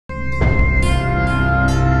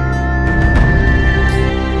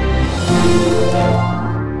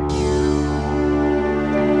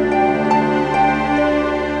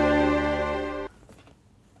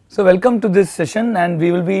So welcome to this session, and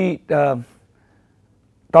we will be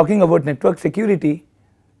talking about network security.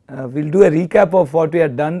 We will do a recap of what we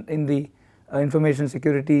had done in the information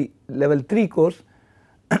security level 3 course.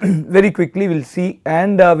 Very quickly we will see,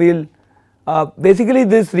 and we will basically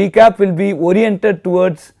this recap will be oriented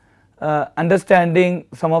towards understanding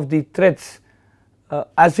some of the threats.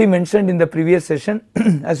 As we mentioned in the previous session,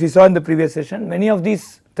 as we saw in the previous session, many of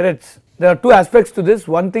these threats, there are two aspects to this.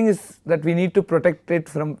 One thing is that we need to protect it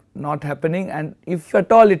from not happening, and if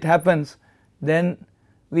at all it happens, then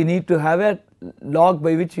we need to have a log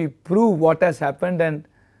by which we prove what has happened, and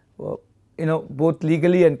both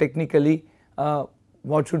legally and technically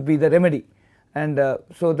what should be the remedy. And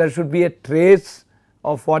so there should be a trace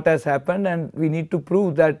of what has happened, and we need to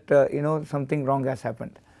prove that something wrong has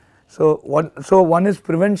happened. So one is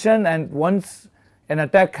prevention, and once an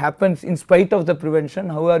attack happens in spite of the prevention,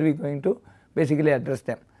 how are we going to basically address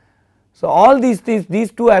them. So all these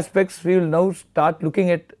two aspects we will now start looking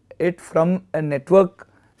at it from a network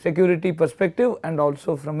security perspective and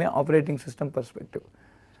also from an operating system perspective.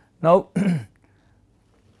 Now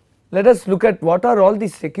let us look at what are all the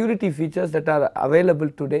security features that are available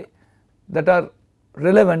today that are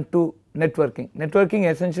relevant to networking. Networking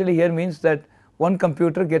essentially here means that one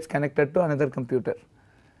computer gets connected to another computer.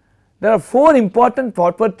 There are 4 important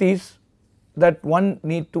properties that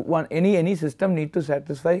any system need to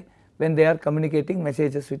satisfy when they are communicating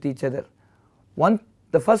messages with each other.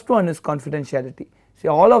 The first one is confidentiality. See,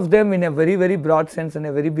 all of them in a very broad sense and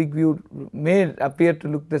a very big view may appear to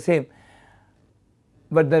look the same,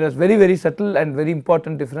 but there is very subtle and very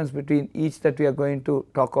important difference between each that we are going to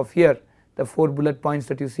talk of here, the 4 bullet points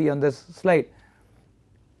that you see on this slide.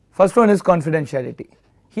 First one is confidentiality.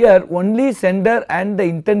 Here only sender and the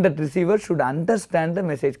intended receiver should understand the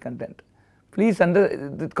message content. Please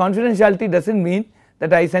the confidentiality does not mean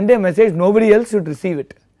that I send a message, nobody else should receive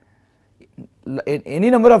it. Any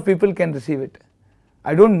number of people can receive it.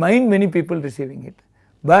 I do not mind many people receiving it,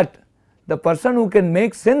 but the person who can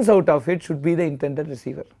make sense out of it should be the intended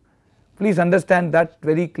receiver. Please understand that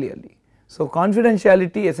very clearly. So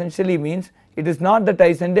confidentiality essentially means it is not that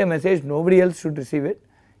I send a message, nobody else should receive it,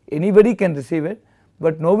 anybody can receive it,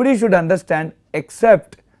 but nobody should understand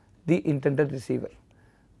except the intended receiver.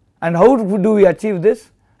 And how do we achieve this?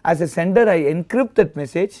 As a sender, I encrypt that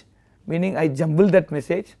message, meaning I jumble that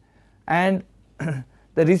message, and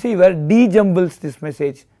the receiver dejumbles this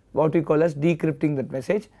message, what we call as decrypting that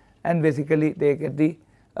message, and basically they get the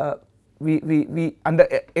we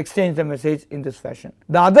exchange the message in this fashion.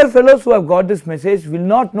 The other fellows who have got this message will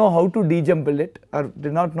not know how to dejumble it, or do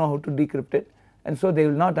not know how to decrypt it, and so they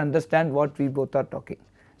will not understand what we both are talking.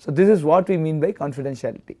 So this is what we mean by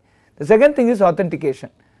confidentiality. The second thing is authentication.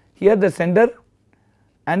 Here the sender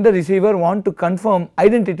and the receiver want to confirm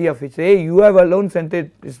identity of each. Hey, you have alone sent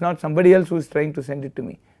it, it is not somebody else who is trying to send it to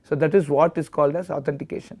me. So that is what is called as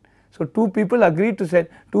authentication. So two people agree to send,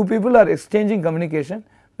 two people are exchanging communication.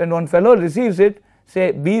 When one fellow receives it,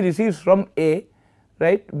 say B receives from A,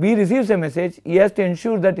 right, B receives a message, he has to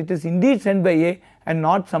ensure that it is indeed sent by A and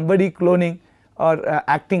not somebody cloning or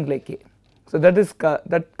acting like A. So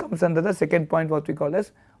that comes under the second point, what we call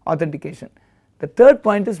as authentication. The third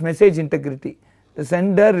point is message integrity. The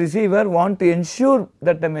sender receiver want to ensure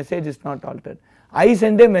that the message is not altered. I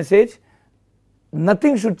send a message,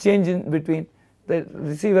 nothing should change in between, the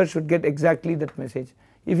receiver should get exactly that message.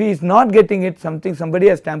 If he is not getting it, somebody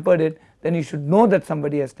has tampered it, then he should know that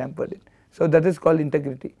somebody has tampered it. So that is called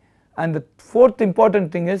integrity. And the fourth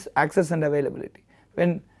important thing is access and availability.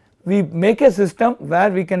 When we make a system where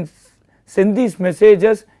we can send these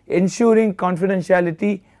messages ensuring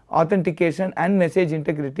confidentiality, authentication and message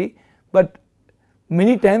integrity, but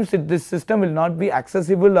many times this system will not be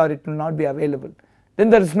accessible or it will not be available, then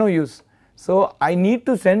there is no use. So I need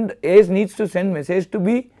to send, A needs to send message to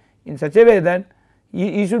B in such a way that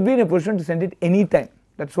he should be in a position to send it anytime.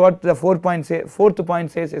 That is what the fourth point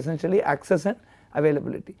says, essentially access and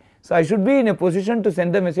availability. So I should be in a position to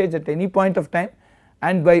send the message at any point of time,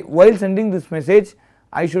 and while sending this message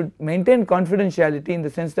I should maintain confidentiality in the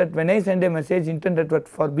sense that when I send a message intended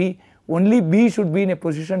for B, only B should be in a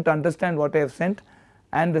position to understand what I have sent,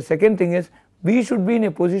 and the second thing is B should be in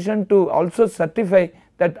a position to also certify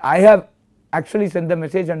that I have actually sent the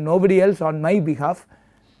message and nobody else on my behalf,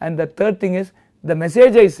 and the third thing is the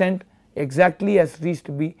message I sent exactly has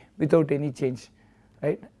reached B without any change,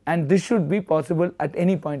 right, and this should be possible at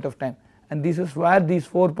any point of time, and this is where these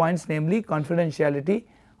 4 points, namely confidentiality,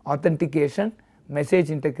 authentication, message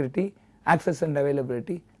integrity, access and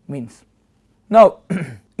availability means. Now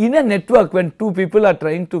in a network, when two people are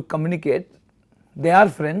trying to communicate, they are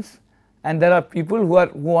friends and there are people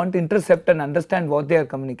who want to intercept and understand what they are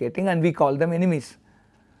communicating, and we call them enemies.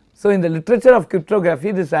 So in the literature of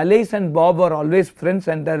cryptography, this Alice and Bob are always friends,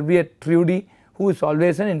 and there will be a Trudy who is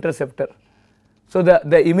always an interceptor. So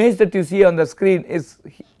the image that you see on the screen is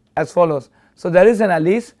as follows. So there is an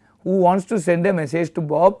Alice who wants to send a message to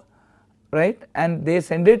Bob, right, and they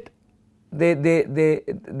send it, they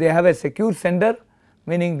have a secure sender,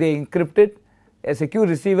 meaning they encrypt it, a secure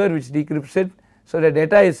receiver which decrypts it, so the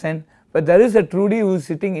data is sent, but there is a Trudy who is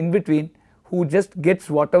sitting in between, who just gets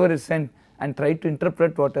whatever is sent and try to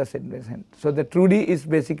interpret what is sent. So the Trudy is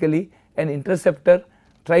basically an interceptor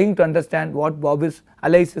trying to understand what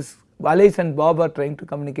Alice and Bob are trying to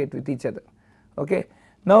communicate with each other. Okay.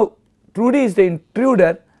 Now Trudy is the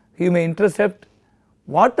intruder. He may intercept.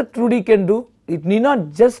 What the Trudy can do, it need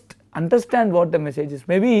not just understand what the message is,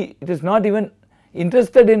 maybe it is not even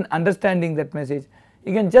interested in understanding that message.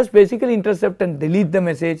 You can just basically intercept and delete the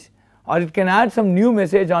message, or it can add some new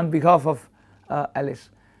message on behalf of Alice.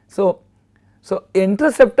 So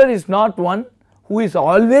interceptor is not one who is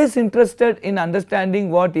always interested in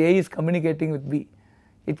understanding what A is communicating with B.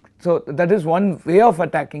 So that is one way of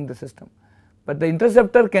attacking the system, but the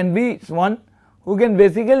interceptor can be one who can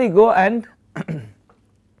basically go and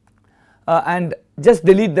and just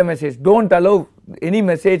delete the message, do not allow any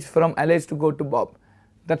message from Alice to go to Bob.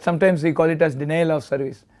 That sometimes we call it as denial of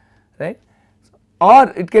service, right. Or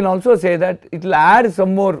it can also say that it will add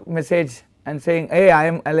some more message and saying, hey, I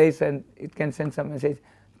am Alice, and it can send some message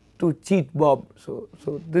to cheat Bob. So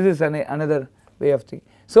this is another way of thinking.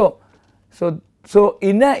 So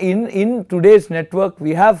in today's network,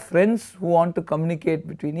 we have friends who want to communicate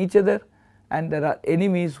between each other, and there are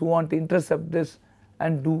enemies who want to intercept this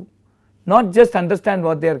and do not just understand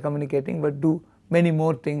what they are communicating, but do many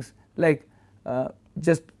more things like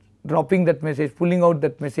just dropping that message, pulling out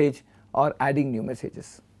that message, or adding new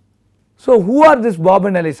messages. So who are this Bob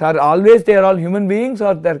and Alice? Are they are all human beings,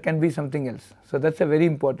 or there can be something else? So that is a very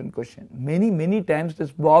important question. Many times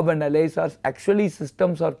this Bob and Alice are actually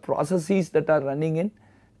systems or processes that are running in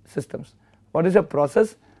systems. What is a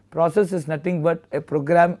process? Process is nothing but a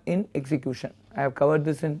program in execution. I have covered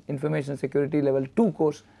this in information security level 2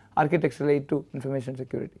 course, architectural aid to information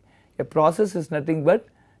security. A process is nothing but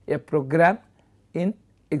a program in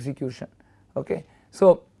execution. Okay.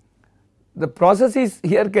 So the processes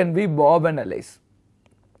here can be Bob and Alice,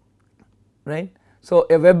 right. So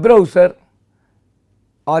a web browser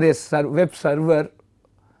or a web server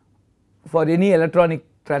for any electronic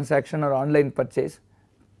transaction or online purchase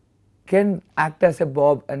can act as a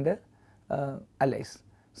Bob and a Alice.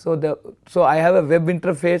 So I have a web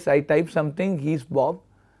interface, I type something, he is Bob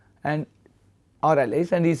and or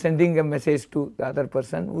Alice, and he is sending a message to the other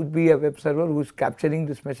person, would be a web server who is capturing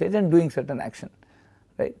this message and doing certain action,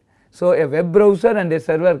 right. So a web browser and a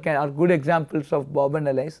server are good examples of Bob and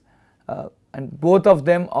Alice, and both of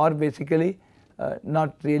them are basically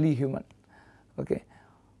not really human. Okay.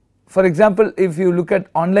 For example, if you look at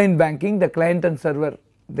online banking, the client and server,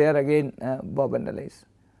 they are again Bob and Alice.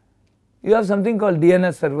 You have something called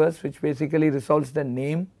DNS servers, which basically resolves the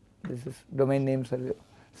name, this is domain name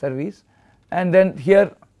service, and then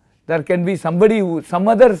here there can be somebody who, some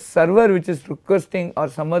other server which is requesting, or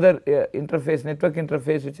some other interface, network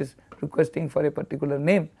interface which is requesting for a particular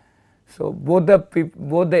name. So both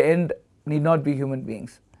the end need not be human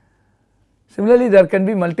beings. Similarly, there can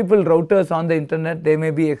be multiple routers on the internet, they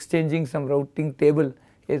may be exchanging some routing table,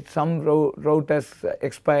 if some route has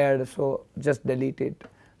expired, so just delete it.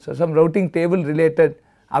 So some routing table related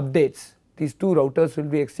updates, these two routers will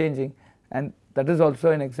be exchanging, and that is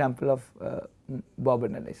also an example of Bob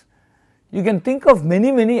and Alice. You can think of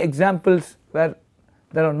many examples where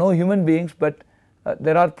there are no human beings, but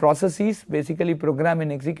there are processes, basically program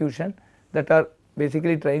in execution, that are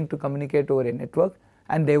basically trying to communicate over a network,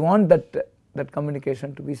 and they want that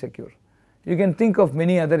communication to be secure. You can think of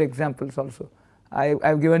many other examples also. I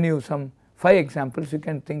have given you some 5 examples, you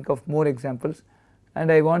can think of more examples, and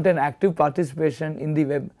I want an active participation in the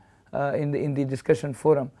web, in the discussion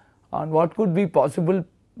forum on what could be possible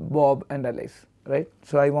Bob and Alice, right.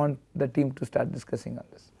 So I want the team to start discussing on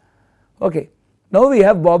this. Okay. Now we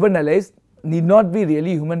have Bob and Alice, need not be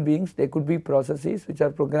really human beings, they could be processes which are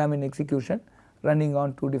program in execution running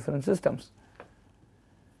on 2 different systems.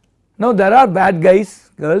 Now there are bad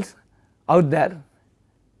guys, girls out there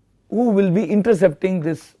who will be intercepting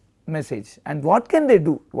this message, and what can they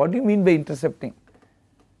do? What do you mean by intercepting?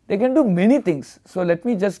 They can do many things. So let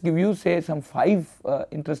me just give you say some 5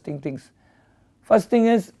 interesting things. First thing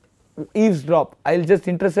is eavesdrop, I will just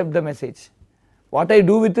intercept the message. What I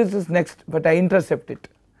do with this is next, but I intercept it.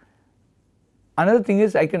 another thing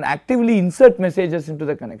is I can actively insert messages into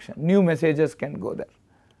the connection, new messages can go there.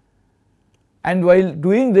 And while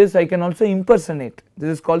doing this I can also impersonate, this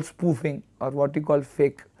is called spoofing or what you call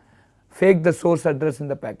fake the source address in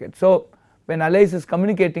the packet. So when Alice is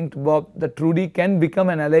communicating to Bob, the Trudy can become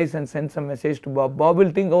an Alice and send some message to Bob. Bob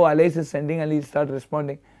will think, oh, Alice is sending, and he will start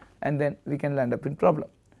responding, and then we can land up in problem.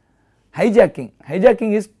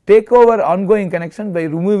 Hijacking is take over ongoing connection by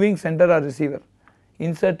removing sender or receiver,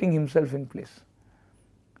 inserting himself in place,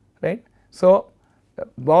 right. So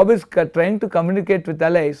Bob is trying to communicate with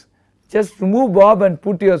Alice, just remove Bob and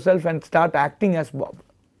put yourself and start acting as Bob.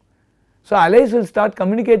 So Alice will start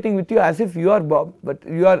communicating with you as if you are Bob, but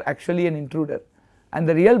you are actually an intruder, and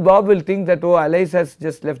the real Bob will think that, oh, Alice has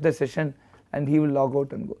just left the session, and he will log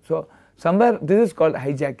out and go. So somewhere this is called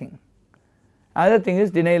hijacking. Another thing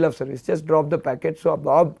is denial of service, just drop the packet, so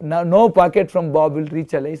Bob, now no packet from Bob will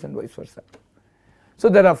reach Alice and vice versa. So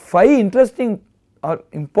there are 5 interesting or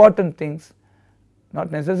important things,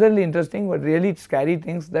 not necessarily interesting but really scary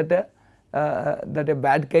things that a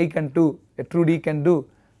bad guy can do, a Trudy can do: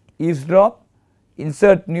 eavesdrop,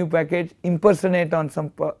 insert new package, impersonate on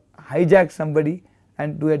some, hijack somebody,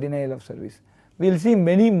 and do a denial of service. We will see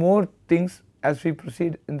many more things as we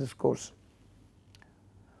proceed in this course.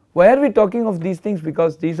 Why are we talking of these things?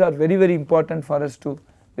 Because these are very important for us to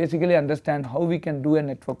basically understand how we can do a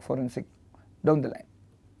network forensic down the line.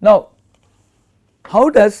 Now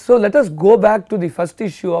so let us go back to the first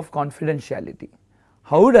issue of confidentiality.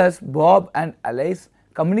 How does Bob and Alice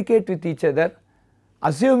communicate with each other,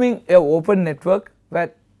 assuming a open network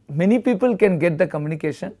where many people can get the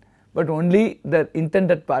communication, but only the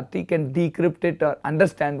intended party can decrypt it or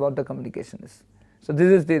understand what the communication is. So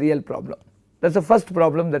this is the real problem. That is the first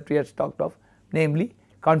problem that we have talked of, namely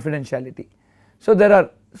confidentiality. So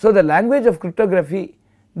the language of cryptography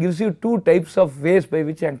gives you 2 types of ways by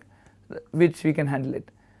which we can handle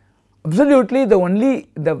it. Absolutely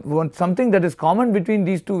something that is common between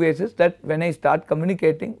these 2 ways is that when I start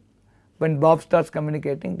communicating, when Bob starts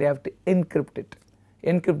communicating, they have to encrypt it,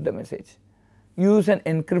 encrypt the message, use an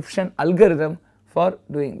encryption algorithm for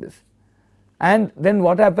doing this. And then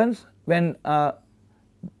what happens when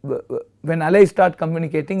Alice starts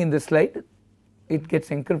communicating in this slide, it gets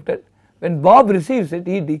encrypted. When Bob receives it,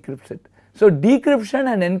 he decrypts it. So decryption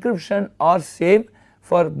and encryption are same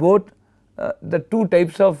for both the 2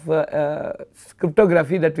 types of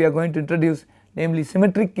cryptography that we are going to introduce, namely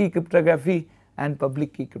symmetric key cryptography and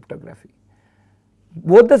public key cryptography.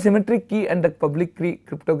 Both the symmetric key and the public key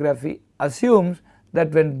cryptography assumes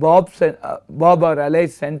that when Bob or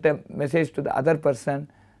Alice sent a message to the other person,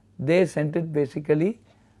 they sent it basically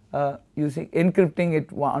using encrypting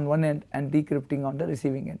it on one end and decrypting on the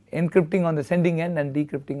receiving end, encrypting on the sending end and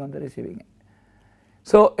decrypting on the receiving end.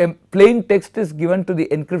 So a plain text is given to the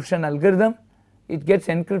encryption algorithm, it gets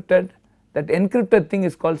encrypted. That encrypted thing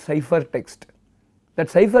is called ciphertext. That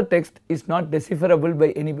ciphertext is not decipherable by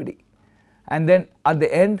anybody, and then at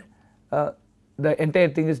the end the entire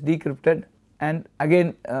thing is decrypted, and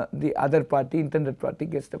again the other party, intended party,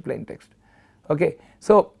 gets the plain text. Okay.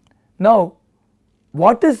 So now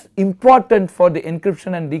what is important for the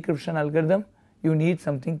encryption and decryption algorithm? You need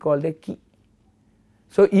something called a key.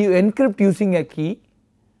 So you encrypt using a key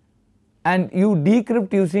and you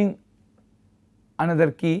decrypt using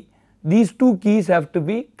another key. These 2 keys have to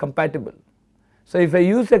be compatible. So if I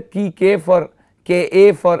use a key K for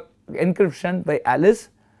KA for encryption by Alice,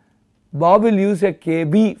 Bob will use a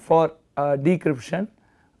KB for decryption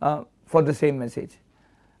for the same message,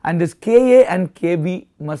 and this KA and KB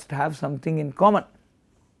must have something in common,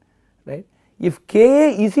 right. If KA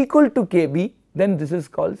is equal to KB, then this is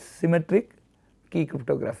called symmetric key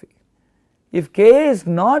cryptography. If Ka is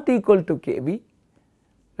not equal to Kb,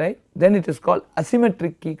 right, then it is called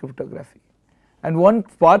asymmetric key cryptography, and one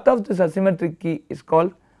part of this asymmetric key is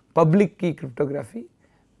called public key cryptography,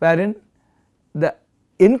 wherein the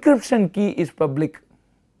encryption key is public,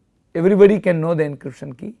 everybody can know the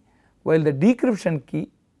encryption key, while the decryption key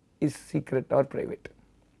is secret or private.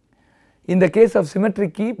 In the case of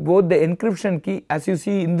symmetric key, both the encryption key, as you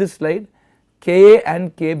see in this slide, Ka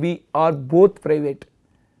and Kb are both private.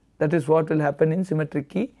 That is what will happen in symmetric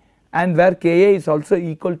key, and where Ka is also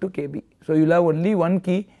equal to Kb. So you will have only one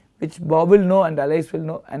key which Bob will know and Alice will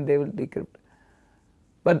know, and they will decrypt.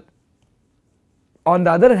 But on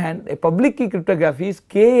the other hand, a public key cryptography is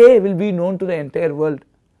Ka will be known to the entire world,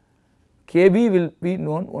 Kb will be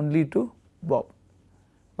known only to Bob.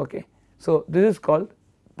 Okay. So this is called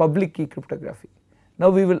public key cryptography. Now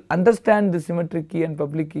we will understand the symmetric key and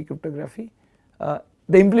public key cryptography,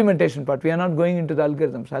 the implementation part. We are not going into the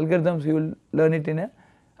algorithms. Algorithms you will learn it in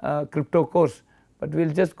a crypto course, but we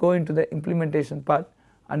will just go into the implementation part,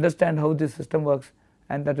 understand how this system works,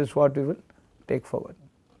 and that is what we will take forward.